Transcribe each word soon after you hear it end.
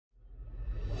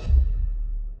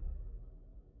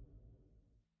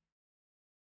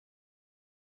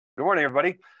Good morning,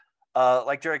 everybody.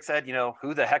 Like Jarek said,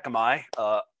 who the heck am I?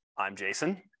 I'm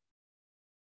Jason.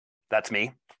 That's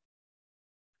me.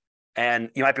 And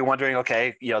you might be wondering,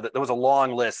 okay, there was a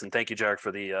long list, and thank you, Jarek,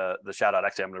 for the shout out.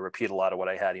 Actually, I'm going to repeat a lot of what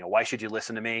I had. Why should you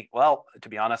listen to me? Well, to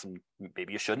be honest,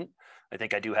 maybe you shouldn't. I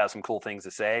think I do have some cool things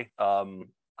to say.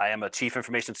 I am a chief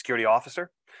information security officer.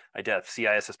 I have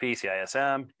CISSP,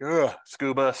 CISM,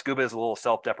 SCUBA. SCUBA is a little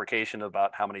self-deprecation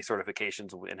about how many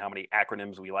certifications and how many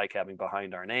acronyms we like having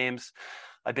behind our names.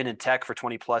 I've been in tech for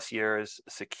 20 plus years,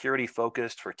 security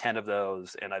focused for 10 of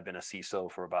those, and I've been a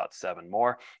CISO for about 7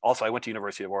 more. Also, I went to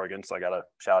University of Oregon, so I got a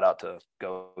shout out to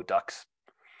Go Ducks.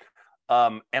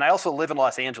 And I also live in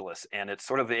Los Angeles, and it's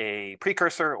sort of a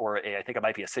precursor, or I think it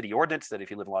might be a city ordinance that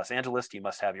if you live in Los Angeles, you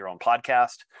must have your own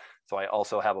podcast. So I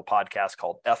also have a podcast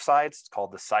called F-Sides. It's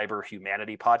called the Cyber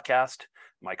Humanity Podcast.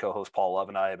 My co-host Paul Love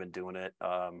and I have been doing it.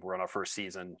 We're on our first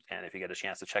season, and if you get a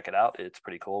chance to check it out, it's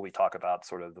pretty cool. We talk about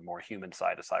sort of the more human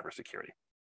side of cybersecurity.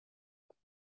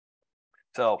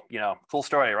 So, cool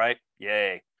story, right?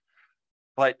 Yay.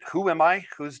 But who am I?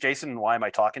 Who's Jason, and why am I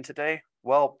talking today?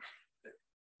 Well,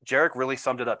 Jarek really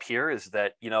summed it up here is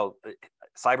that,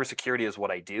 cybersecurity is what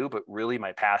I do, but really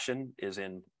my passion is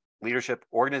in leadership,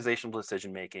 organizational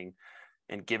decision-making,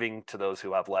 and giving to those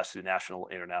who have less through national,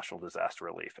 international disaster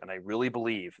relief. And I really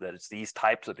believe that it's these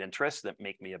types of interests that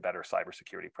make me a better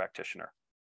cybersecurity practitioner.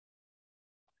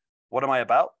 What am I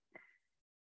about?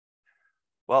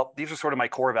 Well, these are sort of my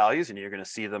core values, and you're going to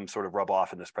see them sort of rub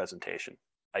off in this presentation.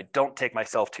 I don't take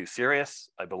myself too serious.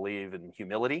 I believe in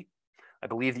humility. I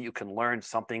believe that you can learn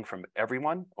something from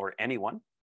everyone or anyone.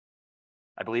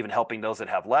 I believe in helping those that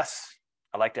have less.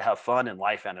 I like to have fun in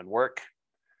life and in work.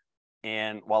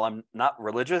 And while I'm not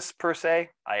religious per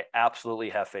se, I absolutely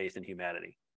have faith in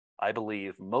humanity. I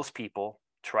believe most people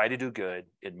try to do good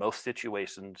in most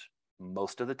situations,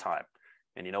 most of the time.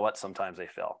 And you know what? Sometimes they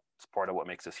fail. It's part of what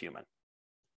makes us human.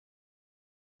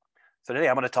 So today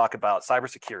I'm going to talk about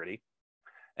cybersecurity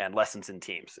and lessons in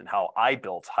teams and how I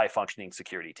built high-functioning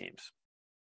security teams.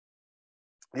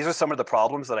 These are some of the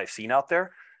problems that I've seen out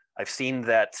there. I've seen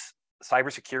that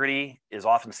cybersecurity is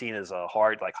often seen as a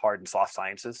hard and soft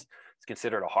sciences. It's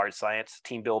considered a hard science.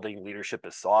 Team building leadership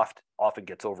is soft, often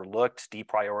gets overlooked,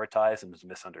 deprioritized, and is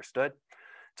misunderstood.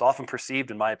 It's often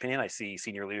perceived, in my opinion, I see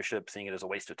senior leadership seeing it as a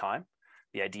waste of time.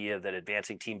 The idea that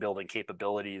advancing team building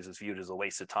capabilities is viewed as a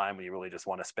waste of time when you really just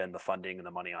want to spend the funding and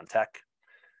the money on tech.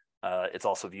 It's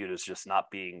also viewed as just not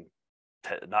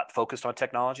focused on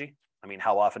technology. I mean,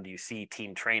 how often do you see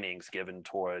team trainings given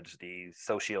towards the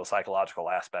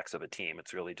socio-psychological aspects of a team?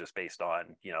 It's really just based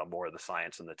on, more of the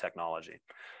science and the technology.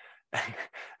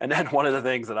 And then one of the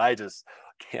things that I just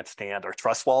can't stand are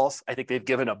trust falls. I think they've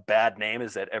given a bad name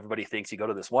is that everybody thinks you go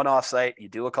to this one offsite, you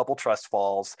do a couple trust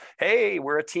falls. Hey,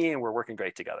 we're a team, we're working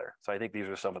great together. So I think these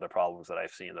are some of the problems that I've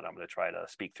seen that I'm going to try to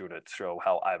speak through to show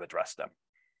how I've addressed them.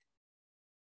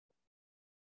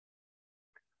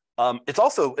 It's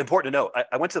also important to note,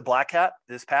 I went to Black Hat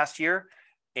this past year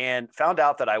and found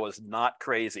out that I was not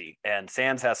crazy, and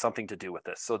SANS has something to do with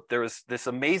this. So there was this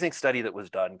amazing study that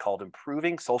was done called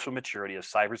Improving Social Maturity of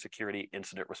Cybersecurity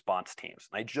Incident Response Teams.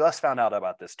 And I just found out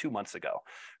about this 2 months ago.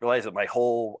 Realized that my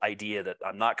whole idea that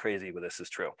I'm not crazy with this is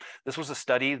true. This was a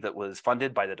study that was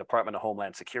funded by the Department of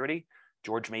Homeland Security,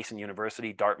 George Mason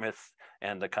University, Dartmouth,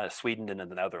 and the kind of Sweden and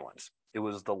the Netherlands. It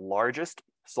was the largest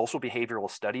social behavioral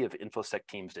study of InfoSec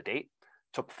teams to date.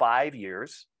 It took 5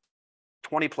 years.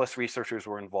 20 plus researchers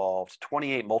were involved,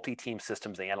 28 multi-team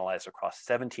systems they analyzed across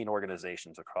 17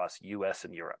 organizations across US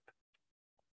and Europe.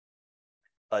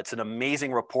 It's an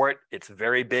amazing report. It's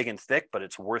very big and thick, but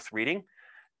it's worth reading.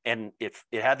 And it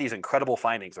had these incredible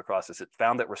findings across this. It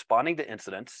found that responding to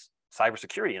incidents,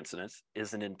 cybersecurity incidents,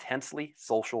 is an intensely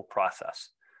social process.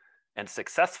 And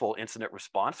successful incident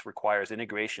response requires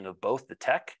integration of both the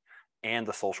tech and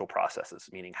the social processes,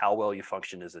 meaning how well you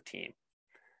function as a team.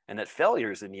 And that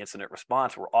failures in the incident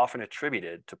response were often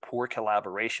attributed to poor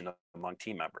collaboration among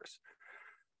team members.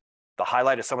 The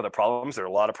highlight of some of the problems, there are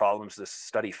a lot of problems this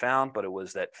study found, but it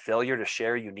was that failure to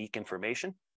share unique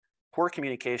information, poor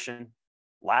communication,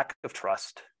 lack of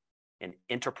trust, and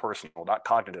interpersonal, not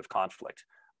cognitive conflict.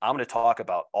 I'm going to talk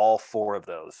about all 4 of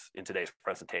those in today's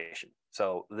presentation.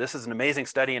 So this is an amazing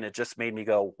study, and it just made me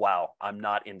go, wow, I'm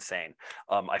not insane.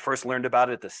 I first learned about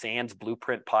it at the SANS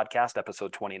Blueprint podcast,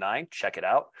 episode 29. Check it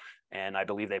out. And I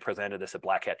believe they presented this at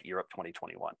Black Hat Europe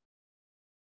 2021.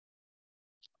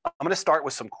 I'm going to start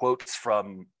with some quotes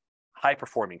from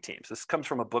high-performing teams. This comes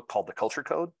from a book called The Culture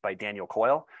Code by Daniel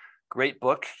Coyle. Great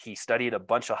book. He studied a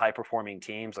bunch of high-performing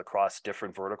teams across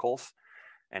different verticals,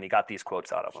 and he got these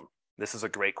quotes out of them. This is a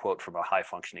great quote from a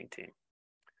high-functioning team.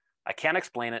 I can't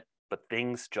explain it, but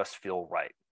things just feel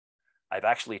right. I've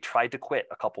actually tried to quit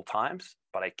a couple times,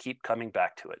 but I keep coming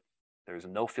back to it. There's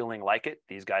no feeling like it.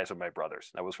 These guys are my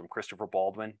brothers. That was from Christopher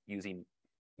Baldwin using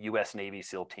US Navy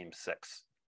SEAL Team 6.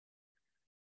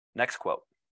 Next quote.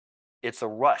 It's a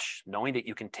rush knowing that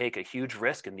you can take a huge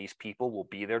risk and these people will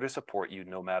be there to support you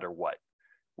no matter what.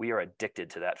 We are addicted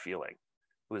to that feeling.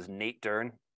 It was Nate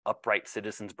Dern, Upright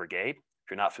Citizens Brigade.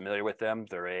 If you're not familiar with them,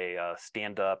 they're a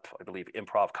stand-up, I believe,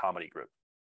 improv comedy group.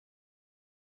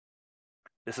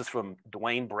 This is from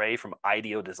Dwayne Bray from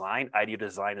IDEO Design. IDEO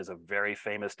Design is a very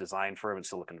famous design firm in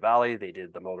Silicon Valley. They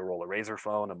did the Motorola Razr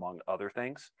phone, among other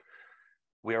things.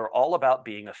 We are all about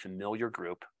being a familiar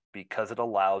group because it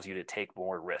allows you to take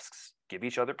more risks, give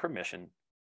each other permission,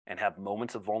 and have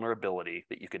moments of vulnerability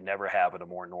that you could never have in a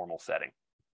more normal setting.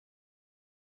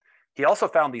 He also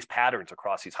found these patterns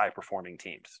across these high-performing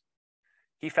teams.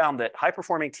 He found that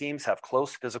high-performing teams have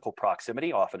close physical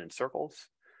proximity, often in circles.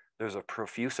 There's a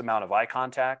profuse amount of eye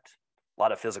contact, a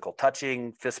lot of physical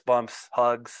touching, fist bumps,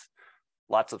 hugs,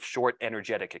 lots of short,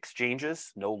 energetic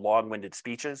exchanges, no long-winded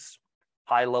speeches,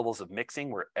 high levels of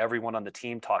mixing where everyone on the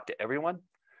team talked to everyone,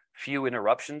 few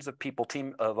interruptions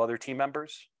of other team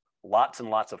members, lots and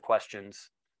lots of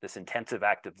questions, this intensive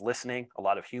active listening, a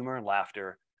lot of humor and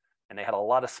laughter, and they had a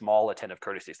lot of small attentive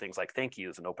courtesies, things like thank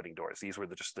yous and opening doors. These were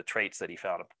just the traits that he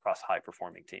found across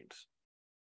high-performing teams.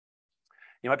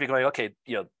 You might be going, okay,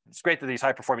 it's great that these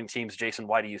high-performing teams, Jason,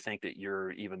 why do you think that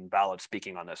you're even valid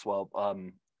speaking on this? Well,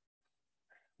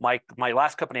 my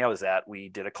last company I was at, we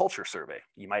did a culture survey.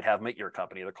 You might have them at your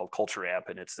company. They're called Culture Amp,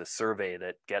 and it's this survey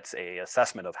that gets a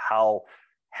assessment of how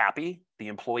happy the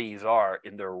employees are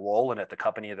in their role and at the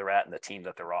company they're at and the team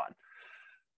that they're on.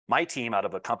 My team, out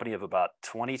of a company of about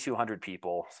 2,200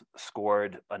 people,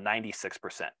 scored a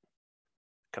 96%.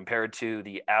 Compared to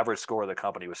the average score of the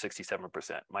company was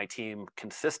 67%. My team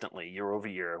consistently, year over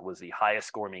year, was the highest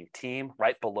scoring team,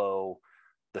 right below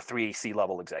the 3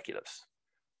 C-level executives.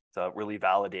 So it really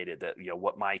validated that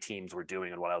what my teams were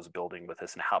doing and what I was building with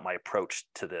this and how my approach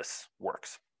to this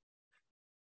works.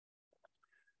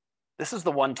 This is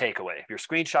the one takeaway. If you're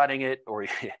screenshotting it or you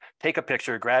take a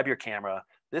picture, grab your camera,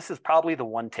 this is probably the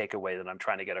one takeaway that I'm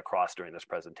trying to get across during this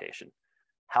presentation.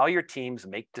 How your teams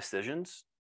make decisions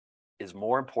is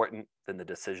more important than the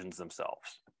decisions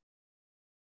themselves.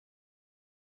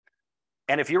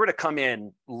 And if you were to come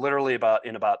in literally about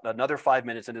another 5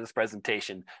 minutes into this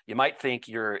presentation, you might think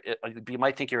you're at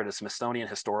a Smithsonian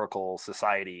Historical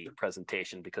Society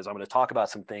presentation, because I'm going to talk about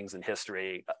some things in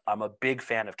history. I'm a big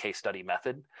fan of case study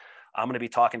method. I'm going to be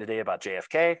talking today about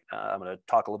JFK. I'm going to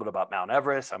talk a little bit about Mount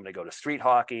Everest. I'm going to go to street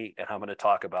hockey, and I'm going to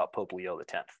talk about Pope Leo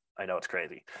X. I know it's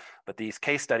crazy, but these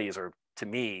case studies are, to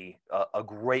me, a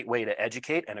great way to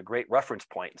educate and a great reference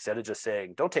point. Instead of just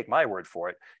saying, don't take my word for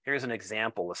it, here's an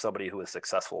example of somebody who was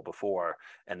successful before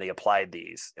and they applied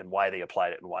these and why they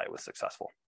applied it and why it was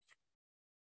successful.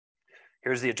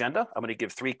 Here's the agenda. I'm going to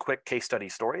give 3 quick case study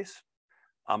stories.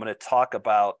 I'm going to talk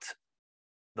about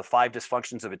the 5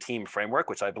 dysfunctions of a team framework,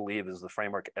 which I believe is the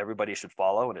framework everybody should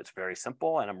follow, and it's very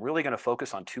simple. And I'm really going to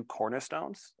focus on 2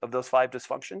 cornerstones of those 5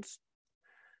 dysfunctions.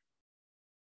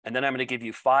 And then I'm going to give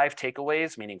you 5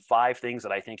 takeaways, meaning 5 things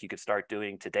that I think you could start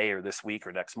doing today or this week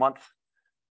or next month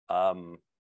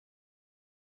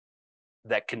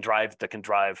that can drive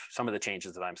some of the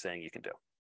changes that I'm saying you can do.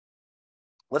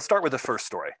 Let's start with the first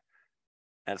story,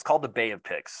 and it's called the Bay of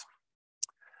Pigs.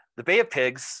 The Bay of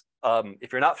Pigs,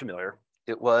 if you're not familiar,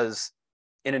 it was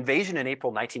an invasion in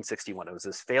April 1961. It was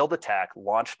this failed attack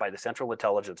launched by the Central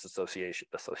Intelligence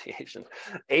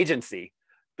Agency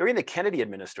during the Kennedy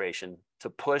administration to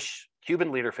push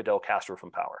Cuban leader Fidel Castro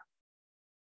from power.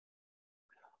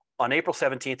 On April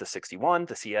 17th of 61,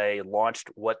 the CIA launched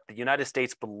what the United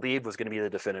States believed was going to be the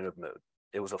definitive move.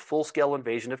 It was a full-scale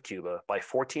invasion of Cuba by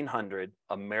 1,400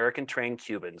 American-trained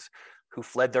Cubans who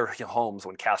fled their homes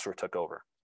when Castro took over.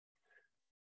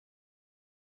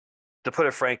 To put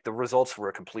it frank, the results were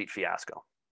a complete fiasco.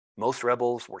 Most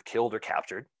rebels were killed or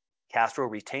captured. Castro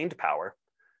retained power.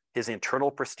 His internal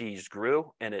prestige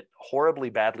grew, and it horribly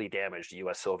badly damaged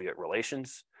US-Soviet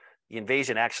relations. The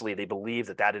invasion, actually, they believe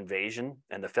that invasion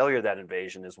and the failure of that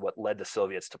invasion is what led the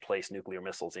Soviets to place nuclear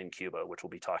missiles in Cuba, which we'll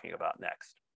be talking about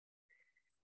next.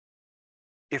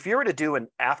 If you were to do an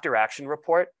after-action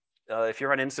report, if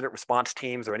you're on incident response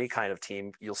teams or any kind of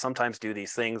team, you'll sometimes do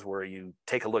these things where you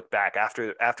take a look back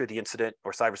after the incident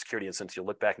or cybersecurity incidents. You'll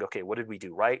look back and go, okay, what did we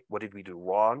do right? What did we do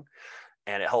wrong?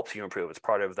 And it helps you improve. It's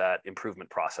part of that improvement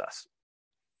process.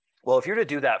 Well, if you're to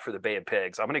do that for the Bay of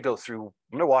Pigs, I'm going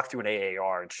to walk through an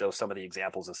AAR and show some of the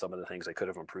examples of some of the things they could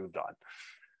have improved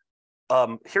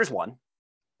on. Here's one.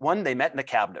 They met in a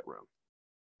cabinet room.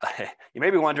 You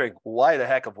may be wondering, why the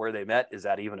heck of where they met? Is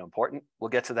that even important? We'll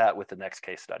get to that with the next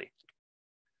case study.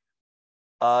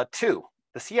 2,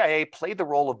 the CIA played the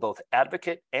role of both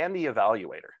advocate and the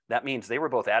evaluator. That means they were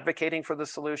both advocating for the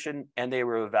solution and they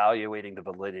were evaluating the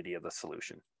validity of the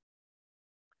solution.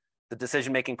 The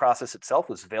decision-making process itself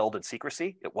was veiled in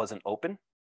secrecy. It wasn't open.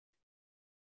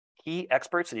 Key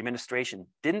experts in the administration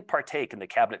didn't partake in the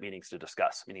cabinet meetings to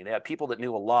discuss, meaning they had people that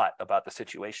knew a lot about the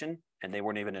situation and they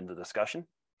weren't even in the discussion.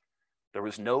 There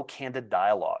was no candid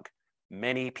dialogue.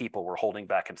 Many people were holding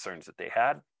back concerns that they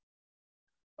had.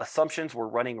 Assumptions were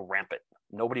running rampant.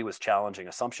 Nobody was challenging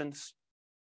assumptions.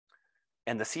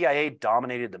 And the CIA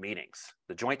dominated the meetings.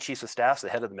 The Joint Chiefs of Staff, the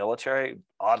head of the military,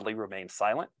 oddly remained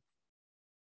silent.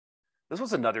 This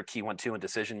was another key one too in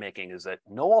decision-making, is that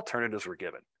no alternatives were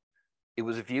given. It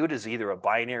was viewed as either a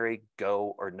binary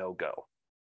go or no go.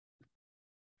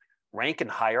 Rank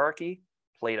and hierarchy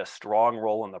played a strong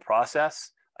role in the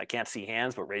process. I can't see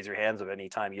hands, but raise your hands of any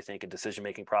time you think a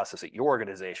decision-making process at your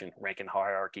organization, rank and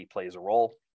hierarchy plays a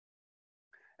role.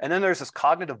 And then there's this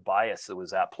cognitive bias that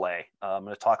was at play. I'm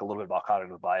going to talk a little bit about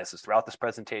cognitive biases throughout this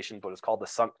presentation, but it's called the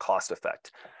sunk cost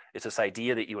effect. It's this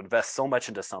idea that you invest so much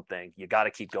into something, you got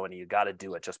to keep going, and you got to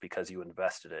do it just because you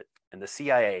invested it. And the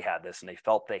CIA had this, and they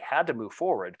felt they had to move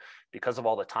forward because of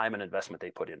all the time and investment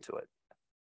they put into it.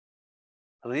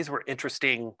 So these were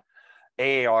interesting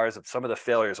AARs of some of the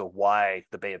failures of why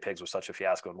the Bay of Pigs was such a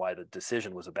fiasco and why the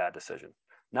decision was a bad decision.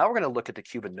 Now we're going to look at the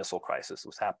Cuban Missile Crisis,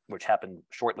 which happened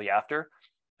shortly after.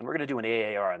 And we're going to do an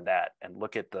AAR on that and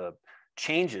look at the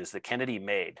changes that Kennedy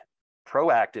made.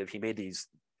 Proactive, he made these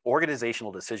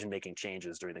organizational decision-making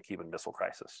changes during the Cuban Missile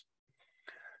Crisis.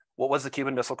 What was the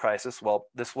Cuban Missile Crisis? Well,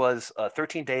 this was a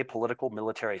 13-day political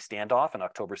military standoff in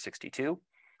October '62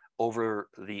 over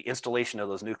the installation of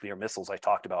those nuclear missiles I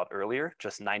talked about earlier,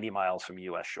 just 90 miles from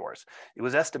US shores. It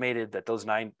was estimated that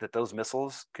those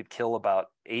missiles could kill about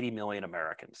 80 million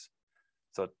Americans.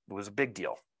 So it was a big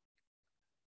deal.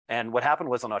 And what happened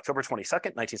was on October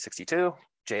 22nd, 1962,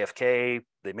 JFK,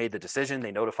 they made the decision.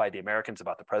 They notified the Americans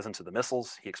about the presence of the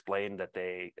missiles. He explained that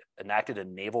they enacted a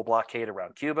naval blockade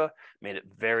around Cuba, made it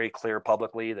very clear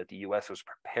publicly that the US was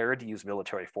prepared to use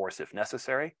military force if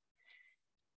necessary.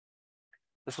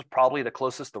 This was probably the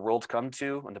closest the world's come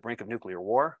to on the brink of nuclear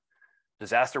war.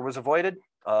 Disaster was avoided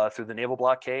through the naval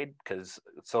blockade because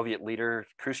Soviet leader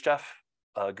Khrushchev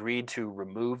agreed to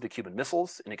remove the Cuban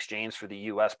missiles in exchange for the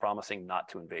US promising not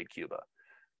to invade Cuba.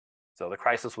 So the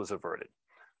crisis was averted.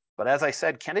 But as I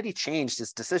said, Kennedy changed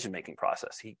his decision-making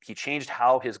process. He changed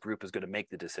how his group is going to make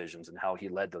the decisions and how he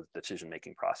led the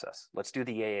decision-making process. Let's do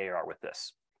the AAR with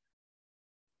this.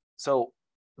 So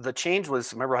the change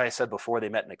was, remember how I said before, they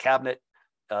met in the cabinet.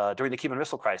 During the Cuban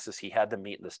Missile Crisis, he had them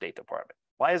meet in the State Department.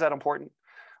 Why is that important?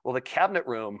 Well, the cabinet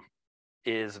room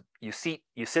is, you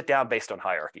sit down based on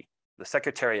hierarchy. The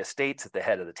Secretary of State's at the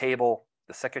head of the table.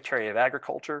 The Secretary of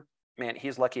Agriculture, man,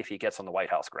 he's lucky if he gets on the White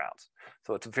House grounds.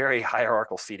 So it's a very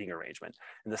hierarchical seating arrangement.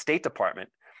 In the State Department,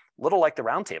 little like the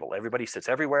round table, everybody sits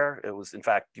everywhere. It was, in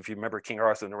fact, if you remember King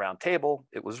Arthur and the round table,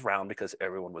 it was round because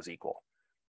everyone was equal.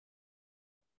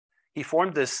 He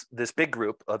formed this big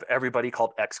group of everybody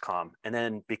called XCOM. And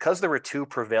then because there were two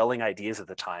prevailing ideas at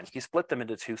the time, he split them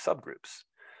into two subgroups.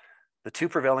 The two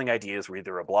prevailing ideas were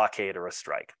either a blockade or a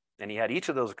strike. And he had each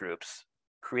of those groups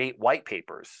create white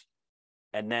papers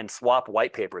and then swap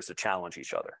white papers to challenge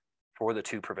each other for the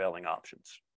two prevailing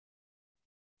options.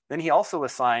 Then he also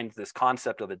assigned this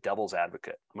concept of a devil's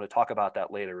advocate. I'm going to talk about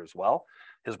that later as well.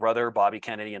 His brother, Bobby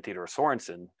Kennedy and Theodore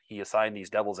Sorensen, he assigned these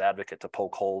devil's advocate to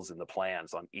poke holes in the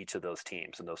plans on each of those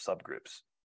teams and those subgroups.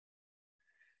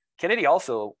 Kennedy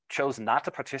also chose not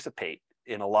to participate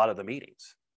in a lot of the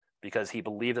meetings because he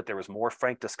believed that there was more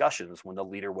frank discussions when the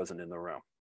leader wasn't in the room.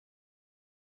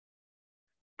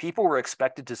 People were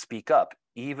expected to speak up,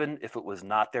 even if it was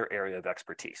not their area of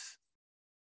expertise.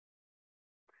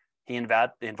 He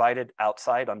invited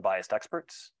outside unbiased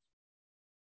experts.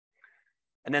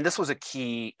 And then this was a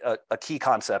key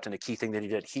concept and a key thing that he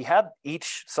did. He had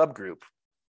each subgroup,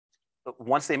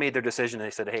 once they made their decision, they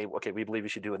said, hey, okay, we believe we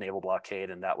should do a naval blockade,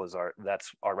 and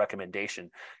that's our recommendation.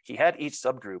 He had each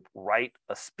subgroup write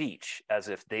a speech as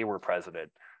if they were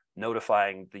president,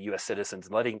 notifying the US citizens,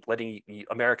 letting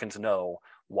Americans know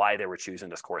why they were choosing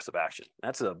this course of action.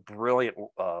 That's a brilliant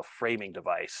framing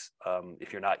device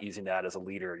if you're not using that as a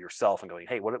leader yourself and going,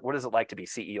 hey, what is it like to be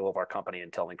CEO of our company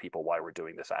and telling people why we're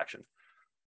doing this action?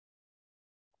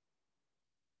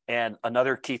 And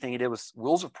another key thing he did was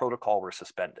rules of protocol were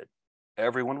suspended.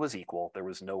 Everyone was equal. There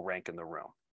was no rank in the room.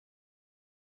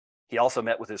 He also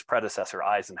met with his predecessor,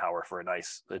 Eisenhower, for a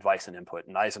nice advice and input.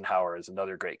 And Eisenhower is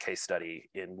another great case study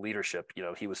in leadership. You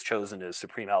know, he was chosen as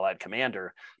Supreme Allied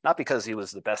Commander, not because he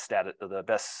was the best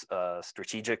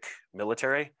strategic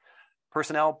military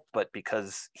personnel, but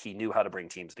because he knew how to bring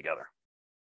teams together.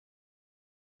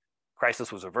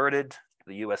 Crisis was averted.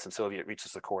 The U.S. and Soviet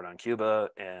reached accord on Cuba,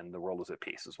 and the world was at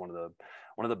peace. It's one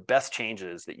of the best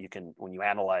changes that you can, when you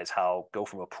analyze how go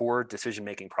from a poor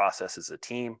decision-making process as a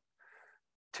team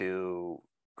to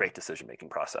great decision-making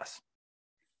process.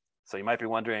 So you might be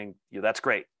wondering, that's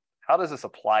great. How does this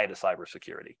apply to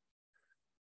cybersecurity?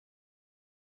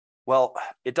 Well,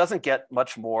 it doesn't get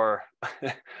much more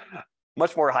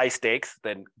much more high stakes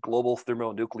than global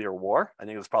thermonuclear war. I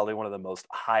think it's probably one of the most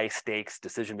high stakes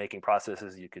decision-making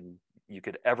processes you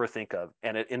could ever think of.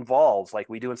 And it involves, like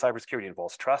we do in cybersecurity,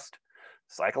 involves trust,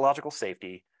 psychological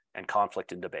safety, and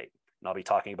conflict and debate. And I'll be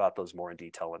talking about those more in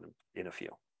detail in a few.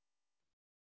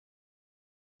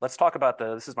 Let's talk about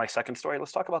this is my second story.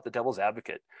 Let's talk about the devil's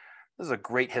advocate. This is a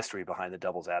great history behind the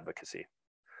devil's advocacy.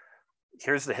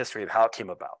 Here's the history of how it came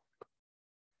about.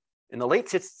 In the late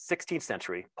 16th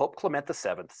century, Pope Clement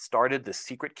VII started the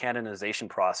secret canonization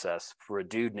process for a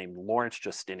dude named Lawrence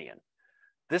Justinian.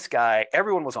 This guy,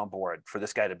 everyone was on board for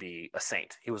this guy to be a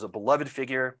saint. He was a beloved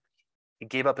figure. He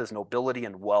gave up his nobility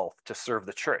and wealth to serve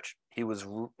the church. He was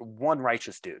one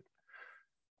righteous dude.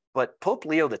 But Pope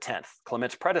Leo X,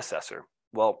 Clement's predecessor,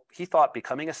 well, he thought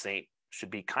becoming a saint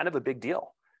should be kind of a big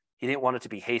deal. He didn't want it to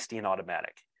be hasty and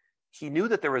automatic. He knew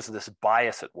that there was this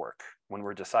bias at work when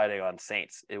we're deciding on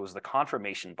saints. It was the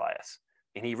confirmation bias.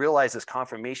 And he realized this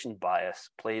confirmation bias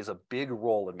plays a big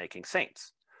role in making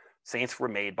saints. Saints were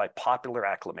made by popular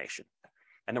acclamation.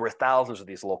 And there were thousands of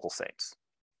these local saints.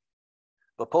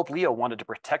 But Pope Leo wanted to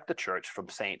protect the church from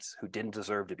saints who didn't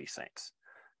deserve to be saints.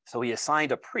 So he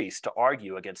assigned a priest to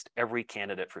argue against every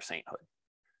candidate for sainthood.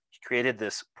 He created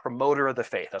this promoter of the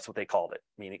faith. That's what they called it.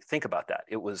 Meaning, think about that.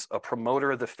 It was a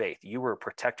promoter of the faith. You were a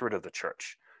protectorate of the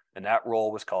church. And that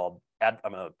role was called, I'm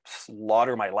going to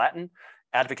slaughter my Latin,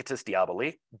 advocatus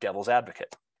diaboli, devil's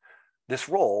advocate. This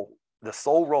role, the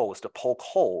sole role, was to poke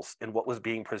holes in what was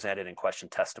being presented in question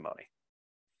testimony.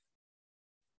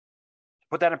 To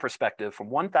put that in perspective, from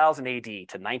 1000 AD to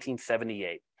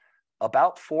 1978,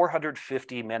 about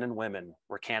 450 men and women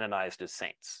were canonized as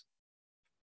saints.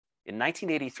 In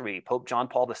 1983, Pope John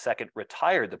Paul II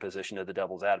retired the position of the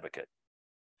devil's advocate.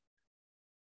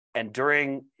 And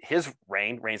during his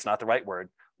reign, reign's not the right word,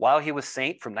 while he was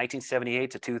saint from 1978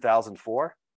 to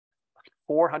 2004,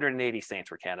 480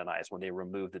 saints were canonized when they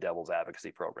removed the devil's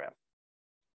advocacy program.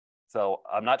 So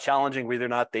I'm not challenging whether or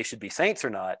not they should be saints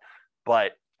or not,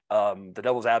 but the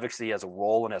devil's advocacy as a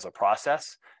role and as a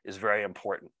process is very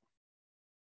important.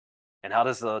 And how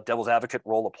does the devil's advocate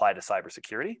role apply to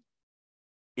cybersecurity?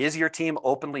 Is your team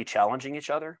openly challenging each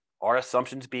other? Are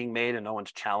assumptions being made and no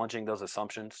one's challenging those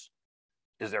assumptions?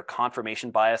 Is there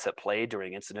confirmation bias at play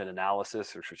during incident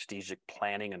analysis or strategic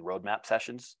planning and roadmap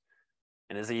sessions?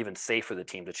 And is it even safe for the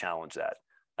team to challenge that?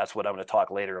 That's what I'm going to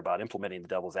talk later about implementing the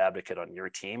devil's advocate on your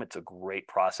team. It's a great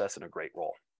process and a great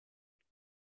role.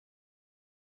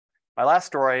 My last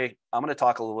story, I'm going to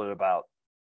talk a little bit about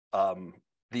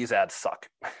these ads suck.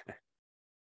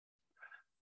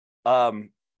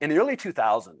 In the early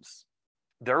 2000s,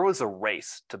 there was a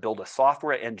race to build a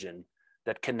software engine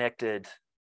that connected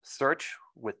search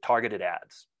with targeted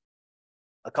ads.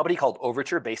 A company called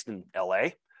Overture, based in LA,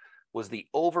 was the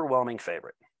overwhelming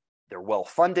favorite. They're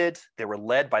well-funded. They were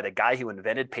led by the guy who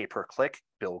invented pay-per-click,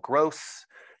 Bill Gross.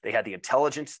 They had the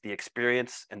intelligence, the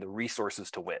experience, and the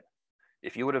resources to win.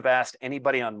 If you would have asked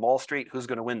anybody on Wall Street who's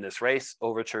going to win this race,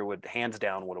 Overture would, hands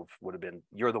down, would have been,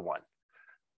 you're the one.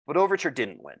 But Overture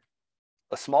didn't win.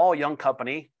 A small, young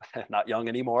company, not young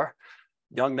anymore,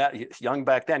 young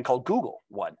back then, called Google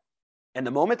won. And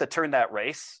the moment that turned that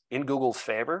race in Google's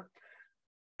favor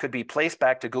could be placed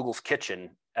back to Google's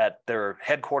kitchen at their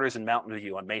headquarters in Mountain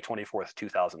View on May 24th,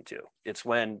 2002. It's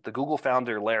when the Google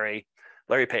founder, Larry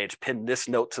Page, pinned this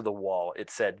note to the wall. It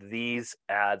said, "These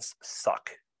ads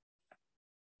suck."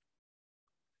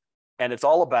 And it's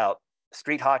all about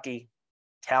street hockey,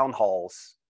 town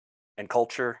halls, and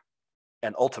culture,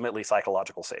 and ultimately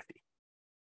psychological safety.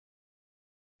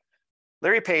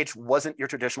 Larry Page wasn't your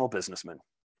traditional businessman.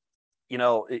 You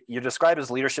know, you describe his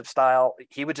leadership style.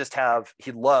 He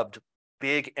loved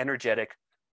big, energetic,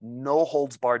 no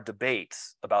holds barred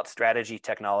debates about strategy,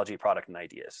 technology, product, and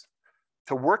ideas.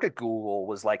 To work at Google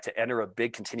was like to enter a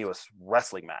big continuous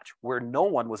wrestling match where no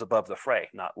one was above the fray.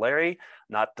 Not Larry,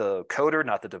 not the coder,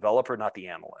 not the developer, not the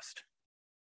analyst.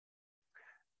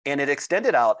 And it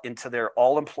extended out into their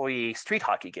all-employee street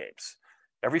hockey games.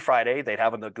 Every Friday, they'd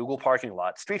have in the Google parking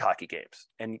lot street hockey games.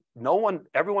 And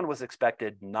everyone was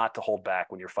expected not to hold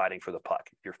back when you're fighting for the puck.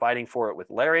 If you're fighting for it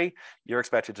with Larry, you're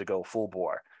expected to go full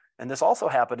bore. And this also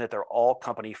happened at their all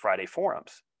company Friday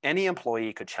forums. Any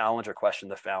employee could challenge or question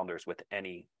the founders with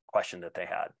any question that they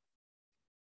had.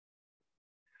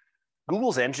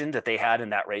 Google's engine that they had in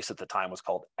that race at the time was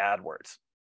called AdWords.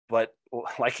 But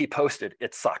like he posted,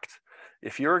 it sucked.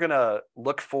 If you're going to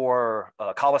look for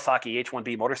a Kawasaki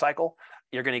H-1B motorcycle,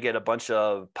 you're going to get a bunch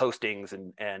of postings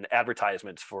and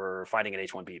advertisements for finding an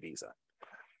H-1B visa.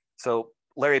 So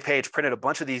Larry Page printed a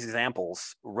bunch of these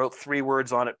examples, wrote 3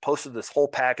 words on it, posted this whole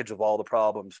package of all the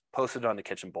problems, posted it on the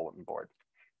kitchen bulletin board.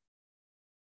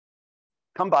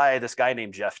 Come by this guy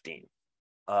named Jeff Dean.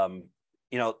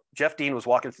 Jeff Dean was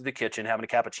walking through the kitchen, having a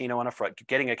cappuccino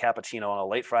getting a cappuccino on a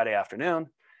late Friday afternoon. It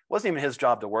wasn't even his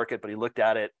job to work it, but he looked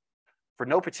at it. For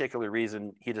no particular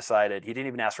reason, he decided, he didn't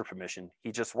even ask for permission.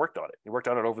 He just worked on it. He worked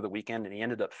on it over the weekend and he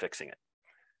ended up fixing it.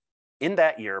 In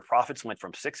that year, profits went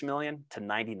from 6 million to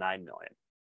 99 million.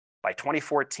 By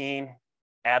 2014,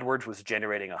 AdWords was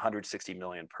generating 160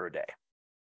 million per day.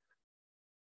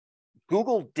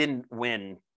 Google didn't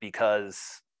win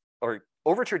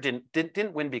Overture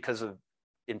didn't win because of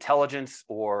intelligence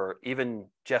or even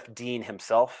Jeff Dean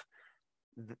himself.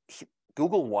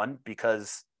 Google won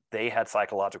because they had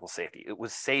psychological safety. It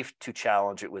was safe to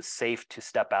challenge. It was safe to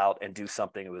step out and do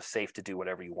something. It was safe to do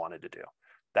whatever you wanted to do.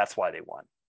 That's why they won.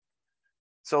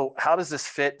 So how does this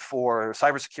fit for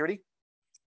cybersecurity?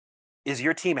 Is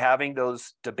your team having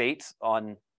those debates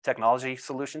on technology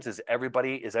solutions? Is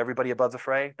everybody above the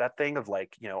fray? That thing of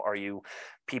are you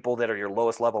people that are your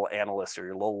lowest level analysts or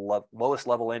your lowest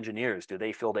level engineers? Do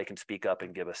they feel they can speak up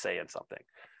and give a say in something?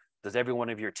 Does every one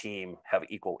of your team have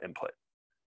equal input?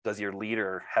 Does your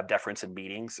leader have deference in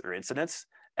meetings or incidents?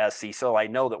 As CISO, I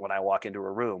know that when I walk into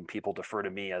a room, people defer to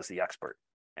me as the expert,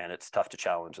 and it's tough to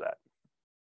challenge that.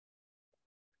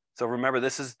 So remember,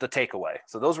 this is the takeaway.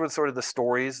 So those were sort of the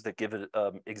stories that give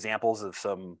examples of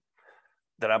some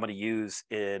that I'm going to use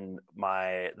in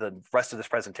the rest of this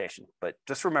presentation. But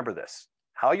just remember this: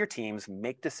 how your teams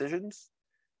make decisions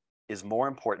is more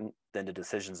important than the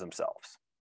decisions themselves.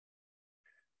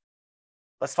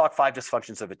 Let's talk 5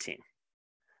 dysfunctions of a team.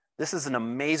 This is an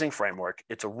amazing framework.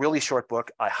 It's a really short book.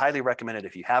 I highly recommend it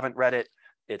if you haven't read it.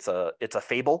 It's a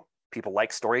fable. People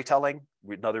like storytelling.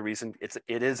 Another reason,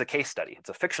 it is a case study. It's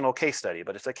a fictional case study,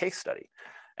 but it's a case study.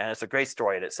 And it's a great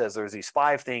story. And it says there's these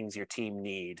 5 things your team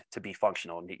need to be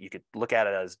functional. And you could look at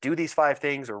it as do these 5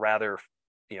 things, or rather,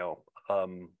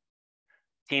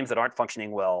 teams that aren't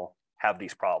functioning well have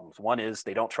these problems. One is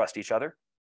they don't trust each other.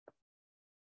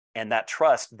 And that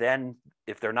trust, then,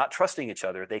 if they're not trusting each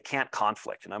other, they can't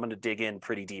conflict. And I'm going to dig in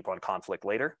pretty deep on conflict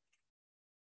later.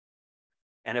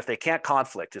 And if they can't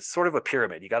conflict, it's sort of a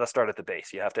pyramid. You got to start at the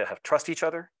base. You have to trust each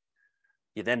other.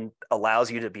 It then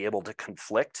allows you to be able to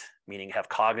conflict, meaning have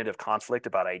cognitive conflict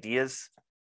about ideas,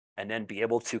 and then be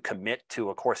able to commit to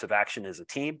a course of action as a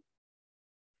team.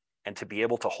 And to be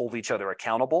able to hold each other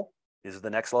accountable is the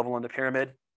next level in the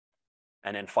pyramid.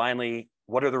 And then finally,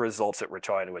 what are the results that we're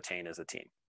trying to attain as a team?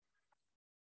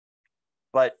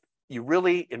 But you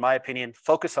really, in my opinion,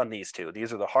 focus on these 2.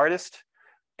 These are the hardest,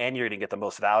 and you're going to get the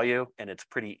most value. And it's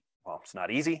it's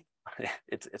not easy.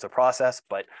 it's a process,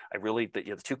 but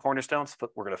the 2 cornerstones,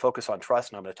 we're going to focus on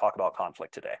trust, and I'm going to talk about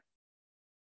conflict today.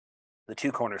 The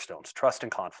 2 cornerstones, trust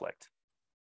and conflict.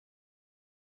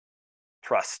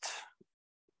 Trust.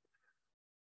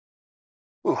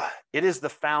 It is the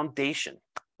foundation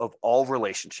of all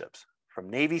relationships, from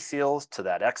Navy SEALs to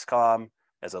that XCOM,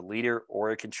 as a leader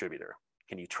or a contributor.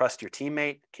 Can you trust your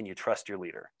teammate? Can you trust your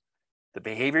leader? The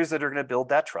behaviors that are going to build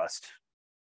that trust,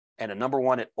 and number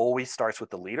 1, it always starts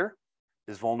with the leader,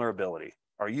 is vulnerability.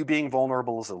 Are you being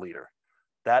vulnerable as a leader?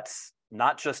 That's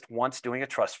not just once doing a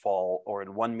trust fall or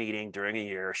in one meeting during a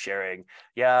year sharing,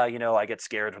 I get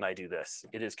scared when I do this.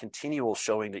 It is continual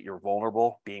showing that you're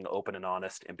vulnerable, being open and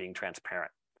honest, and being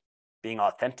transparent, being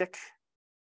authentic,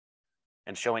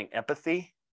 and showing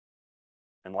empathy.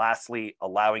 And lastly,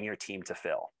 allowing your team to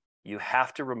fail. You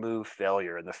have to remove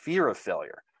failure and the fear of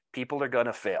failure. People are going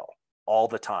to fail all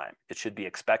the time. It should be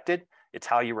expected. It's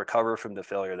how you recover from the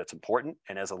failure that's important.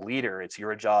 And as a leader, it's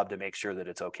your job to make sure that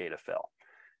it's okay to fail.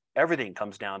 Everything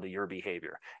comes down to your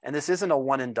behavior. And this isn't a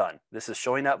one and done. This is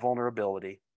showing that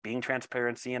vulnerability, being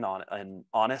transparency and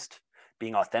honest,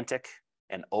 being authentic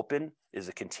and open is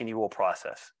a continual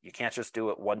process. You can't just do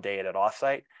it one day at an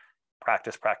offsite.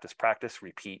 Practice, practice, practice,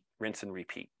 repeat, rinse and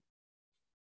repeat.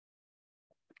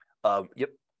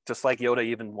 Just like Yoda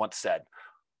even once said,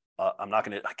 I'm not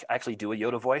going to actually do a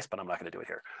Yoda voice, but I'm not going to do it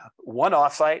here. One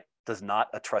offsite does not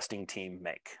a trusting team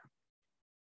make.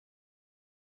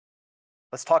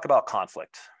 Let's talk about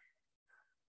conflict.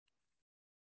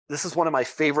 This is one of my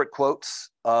favorite quotes.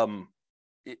 I'm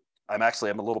a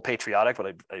little patriotic,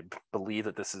 but I believe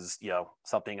that this is,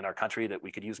 something in our country that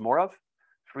we could use more of.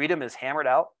 Freedom is hammered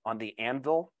out on the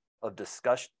anvil of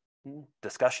discussion,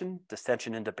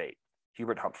 dissension, and debate.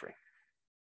 Hubert Humphrey.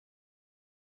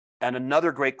 And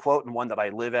another great quote, and one that I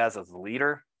live as a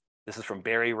leader. This is from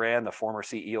Barry Rand, the former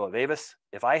CEO of Everest.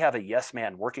 If I have a yes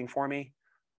man working for me,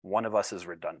 one of us is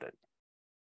redundant.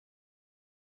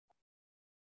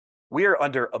 We are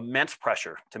under immense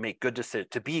pressure to be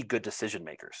good decision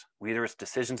makers. Whether it's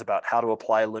decisions about how to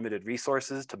apply limited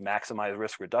resources to maximize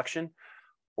risk reduction,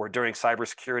 or during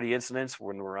cybersecurity incidents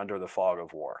when we're under the fog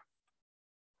of war.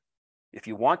 If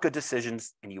you want good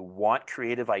decisions and you want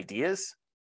creative ideas,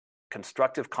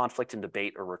 constructive conflict and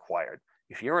debate are required.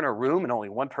 If you're in a room and only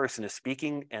one person is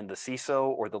speaking and the CISO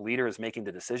or the leader is making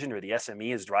the decision or the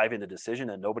SME is driving the decision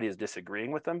and nobody is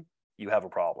disagreeing with them, you have a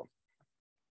problem.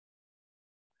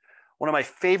 One of my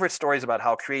favorite stories about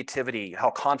how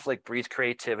conflict breeds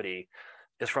creativity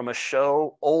is from a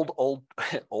show, old.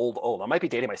 I might be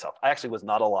dating myself. I actually was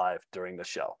not alive during the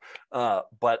show,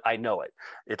 but I know it.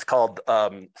 It's called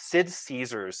Sid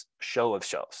Caesar's Show of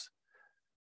Shows.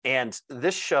 And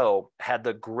this show had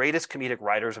the greatest comedic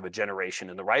writers of a generation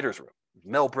in the writer's room.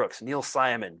 Mel Brooks, Neil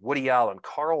Simon, Woody Allen,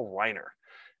 Carl Reiner.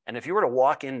 And if you were to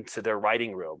walk into their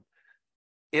writing room,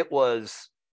 it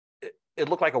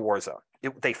looked like a war zone.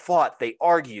 They fought, they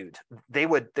argued.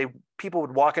 People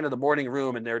would walk into the morning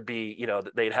room and there'd be,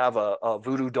 they'd have a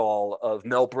voodoo doll of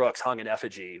Mel Brooks hung in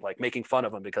effigy, like making fun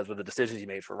of him because of the decisions he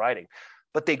made for writing.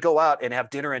 But they'd go out and have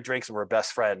dinner and drinks and were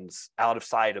best friends out of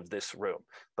sight of this room.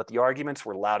 But the arguments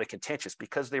were loud and contentious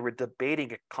because they were debating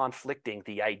and conflicting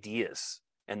the ideas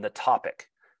and the topic.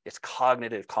 It's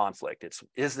cognitive conflict.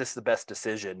 Is this the best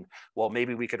decision? Well,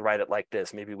 maybe we could write it like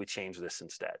this. Maybe we change this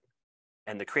instead.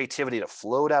 And the creativity that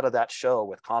flowed out of that show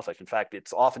with conflict. In fact,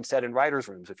 it's often said in writers'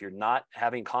 rooms, if you're not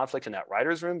having conflict in that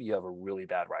writer's room, you have a really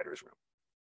bad writer's room.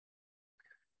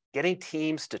 Getting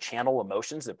teams to channel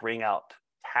emotions that bring out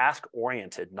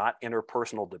task-oriented, not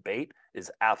interpersonal debate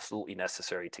is absolutely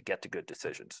necessary to get to good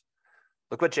decisions.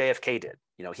 Look what JFK did.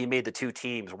 He made the two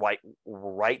teams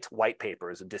write white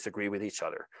papers and disagree with each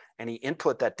other. And he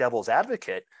input that devil's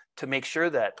advocate to make sure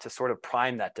to sort of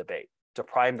prime that debate, to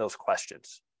prime those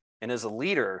questions. And as a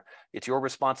leader, it's your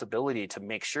responsibility to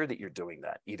make sure that you're doing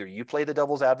that. Either you play the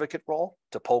devil's advocate role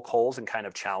to poke holes and kind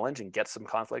of challenge and get some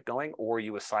conflict going, or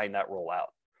you assign that role out.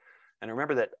 And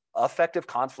remember that effective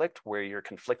conflict where you're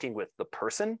conflicting with the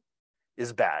person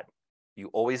is bad. You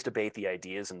always debate the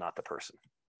ideas and not the person.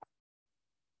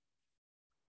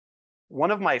 One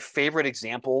of my favorite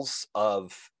examples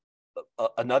of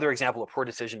another example of poor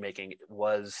decision-making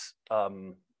was the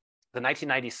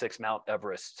 1996 Mount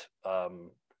Everest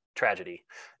tragedy.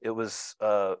 It was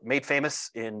made famous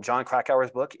in John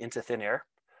Krakauer's book, Into Thin Air,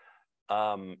 in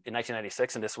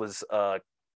 1996. And this was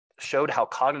showed how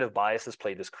cognitive biases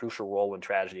played this crucial role in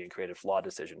tragedy and created flawed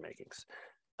decision makings.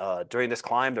 During this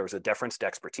climb, there was a deference to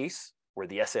expertise where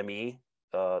the SME,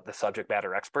 the subject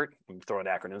matter expert, I'm throwing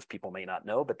acronyms people may not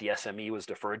know, but the SME was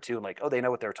deferred to and they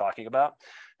know what they're talking about.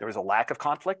 There was a lack of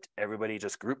conflict. Everybody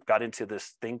just got into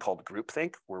this thing called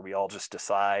groupthink, where we all just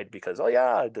decide because,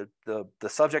 the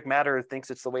subject matter thinks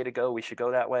it's the way to go, we should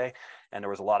go that way. And there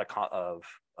was a lot of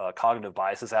cognitive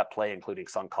biases at play, including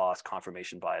sunk cost,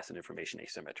 confirmation bias, and information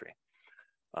asymmetry.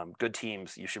 Good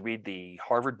teams, you should read the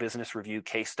Harvard Business Review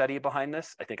case study behind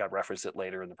this. I think I referenced it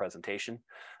later in the presentation.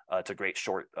 It's a great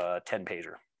short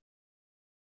 10-pager.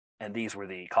 And these were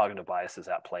the cognitive biases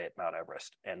at play at Mount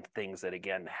Everest, and things that,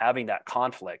 again, having that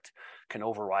conflict can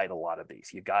override a lot of these.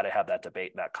 You've got to have that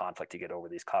debate and that conflict to get over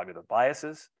these cognitive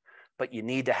biases, but you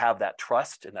need to have that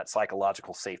trust and that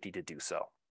psychological safety to do so.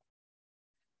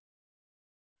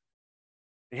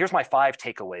 And here's my 5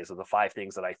 takeaways of the 5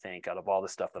 things that I think, out of all the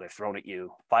stuff that I've thrown at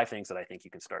you, 5 things that I think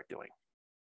you can start doing.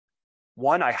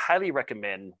 1, I highly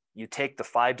recommend you take the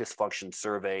 5 dysfunction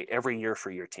survey every year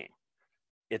for your team.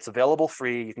 It's available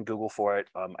free. You can Google for it.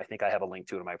 I think I have a link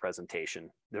to it in my presentation.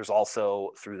 There's also,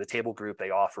 through the table group,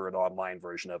 they offer an online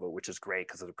version of it, which is great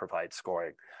because it provides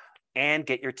scoring. And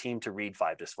get your team to read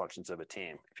 5 dysfunctions of a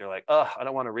team. If you're like, oh, I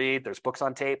don't want to read, there's books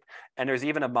on tape. And there's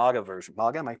even a manga version.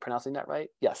 Manga, am I pronouncing that right?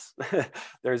 Yes.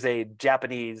 There's a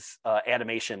Japanese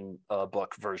animation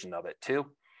book version of it too.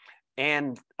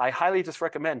 And I highly just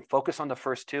recommend focus on the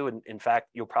first 2. And in fact,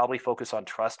 you'll probably focus on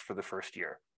trust for the first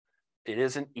year. It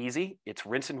isn't easy. It's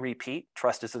rinse and repeat.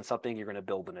 Trust isn't something you're going to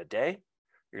build in a day.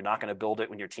 You're not going to build it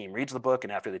when your team reads the book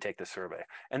and after they take the survey.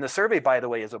 And the survey, by the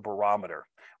way, is a barometer.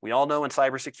 We all know in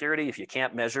cybersecurity, if you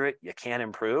can't measure it, you can't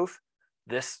improve.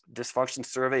 This dysfunction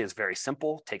survey is very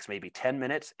simple, takes maybe 10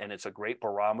 minutes, and it's a great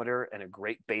barometer and a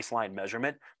great baseline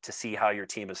measurement to see how your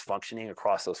team is functioning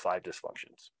across those 5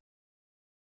 dysfunctions.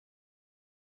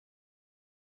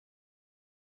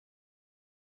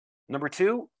 Number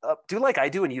 2, do like I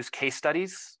do and use case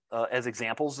studies as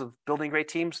examples of building great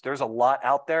teams. There's a lot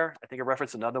out there. I think I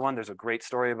referenced another one. There's a great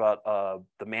story about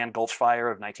the Man Gulch Fire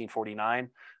of 1949,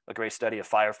 a great study of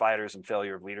firefighters and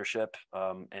failure of leadership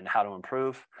and how to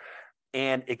improve.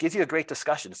 And it gives you a great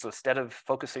discussion. So instead of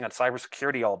focusing on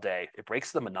cybersecurity all day, it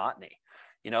breaks the monotony.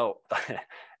 You know,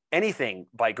 anything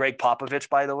by Greg Popovich,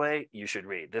 by the way, you should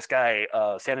read. This guy,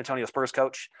 San Antonio Spurs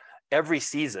coach, every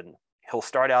season, he'll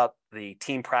start out the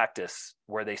team practice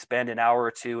where they spend an hour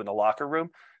or two in the locker room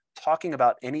talking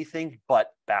about anything but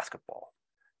basketball.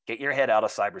 Get your head out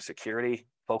of cybersecurity,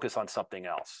 focus on something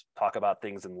else. Talk about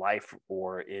things in life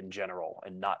or in general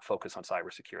and not focus on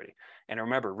cybersecurity. And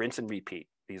remember, rinse and repeat.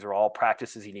 These are all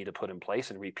practices you need to put in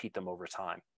place and repeat them over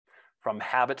time. From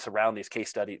habits around these case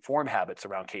studies, form habits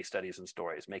around case studies and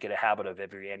stories. Make it a habit of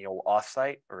every annual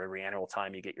offsite or every annual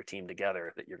time you get your team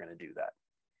together that you're going to do that.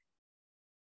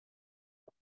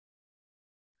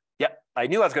 Yep, I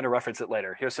knew I was going to reference it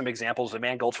later. Here's some examples. The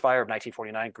Man Gulch Fire of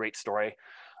 1949, great story.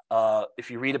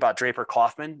 If you read about Draper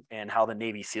Kaufman and how the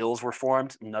Navy SEALs were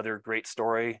formed, another great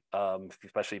story,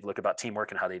 especially if you look about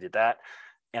teamwork and how they did that.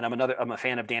 And I'm a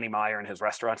fan of Danny Meyer and his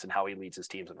restaurants and how he leads his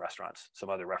teams in restaurants. Some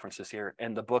other references here.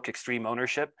 And the book Extreme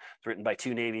Ownership, it's written by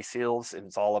 2 Navy SEALs, and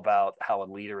it's all about how a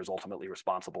leader is ultimately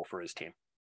responsible for his team.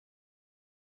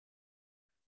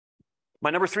 My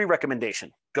number 3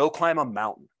 recommendation, go climb a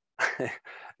mountain.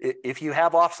 If you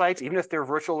have offsites, even if they're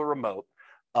virtual or remote,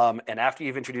 and after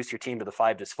you've introduced your team to the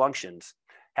 5 dysfunctions,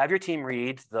 have your team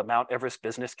read the Mount Everest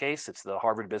business case. It's the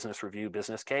Harvard Business Review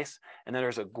business case. And then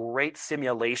there's a great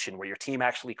simulation where your team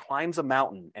actually climbs a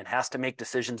mountain and has to make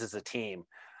decisions as a team.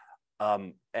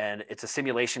 And it's a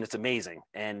simulation. It's amazing.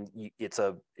 And it's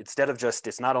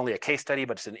not only a case study,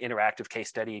 but it's an interactive case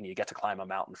study, and you get to climb a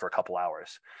mountain for a couple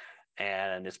hours.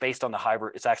 And it's based on the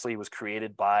Harvard. It was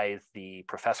created by the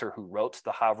professor who wrote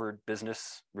the Harvard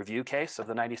Business Review case of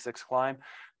the 96 climb.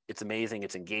 It's amazing,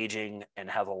 it's engaging, and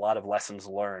has a lot of lessons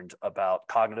learned about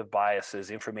cognitive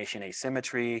biases, information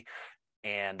asymmetry,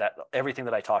 and everything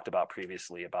that I talked about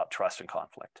previously about trust and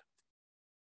conflict.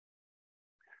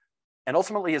 And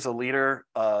ultimately, as a leader,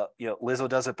 Lizzo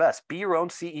does it best. Be your own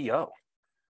CEO.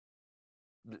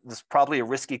 This is probably a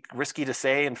risky to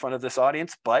say in front of this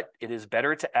audience, but it is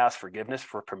better to ask forgiveness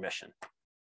for permission.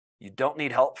 You don't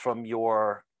need help from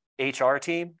your HR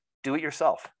team. Do it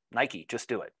yourself. Nike, just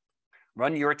do it.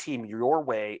 Run your team your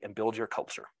way and build your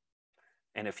culture.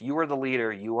 And if you are the leader,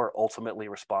 you are ultimately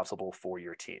responsible for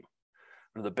your team.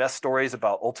 One of the best stories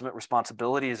about ultimate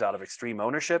responsibility is out of Extreme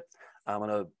Ownership. I'm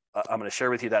going to share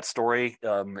with you that story.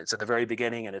 It's at the very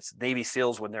beginning, and it's Navy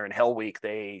SEALs when they're in Hell Week.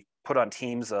 They put on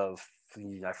teams of,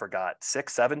 I forgot,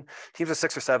 6, 7 teams of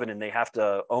 6 or 7, and they have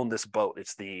to own this boat.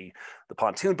 It's the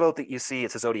pontoon boat that you see.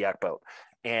 It's a Zodiac boat,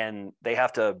 and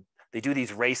they do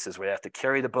these races where they have to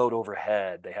carry the boat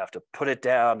overhead. They have to put it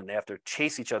down, and they have to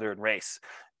chase each other and race.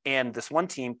 And this one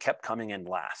team kept coming in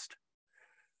last.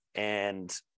 And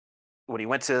when he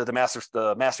went to the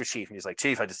master chief, and he's like,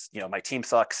 "Chief, my team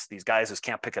sucks. These guys just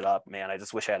can't pick it up, man. I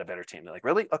just wish I had a better team." They're like,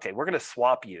 "Really? Okay, we're going to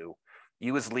swap you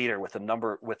as leader with the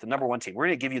number 1 team. We're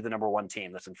going to give you the number 1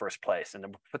 team that's in first place, and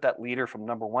then put that leader from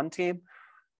number 1 team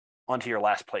onto your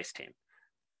last place team."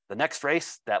 The next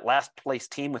race, that last place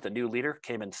team with a new leader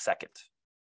came in second.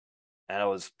 And it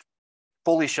was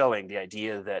fully showing the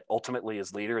idea that ultimately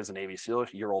as leader, as a Navy SEAL,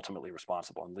 you're ultimately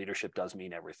responsible, and leadership does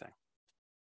mean everything.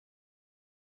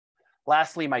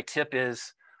 Lastly, my tip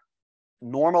is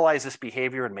normalize this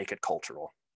behavior and make it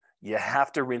cultural. You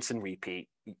have to rinse and repeat.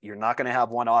 You're not going to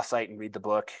have one offsite and read the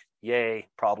book. Yay,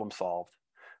 problem solved.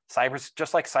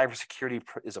 Just like cybersecurity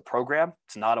is a program,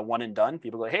 it's not a one and done.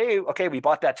 People go, "Hey, okay, we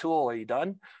bought that tool. Are you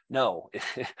done?" No,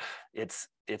 it's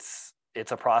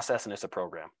a process and it's a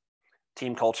program.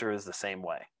 Team culture is the same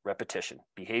way. Repetition.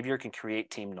 Behavior can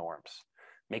create team norms.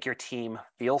 Make your team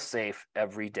feel safe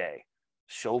every day.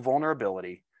 Show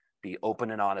vulnerability. Be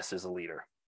open and honest as a leader,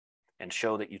 and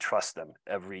show that you trust them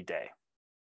every day.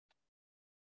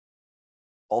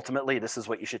 Ultimately, this is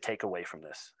what you should take away from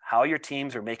this. How your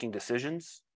teams are making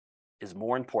decisions is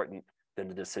more important than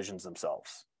the decisions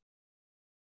themselves.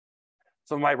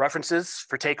 Some of my references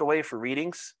for takeaway for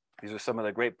readings. These are some of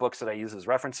the great books that I use as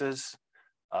references.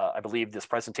 I believe this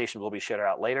presentation will be shared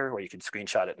out later, or you can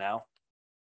screenshot it now.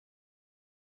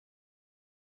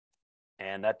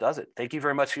 And that does it. Thank you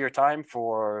very much for your time,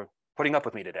 for putting up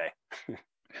with me today.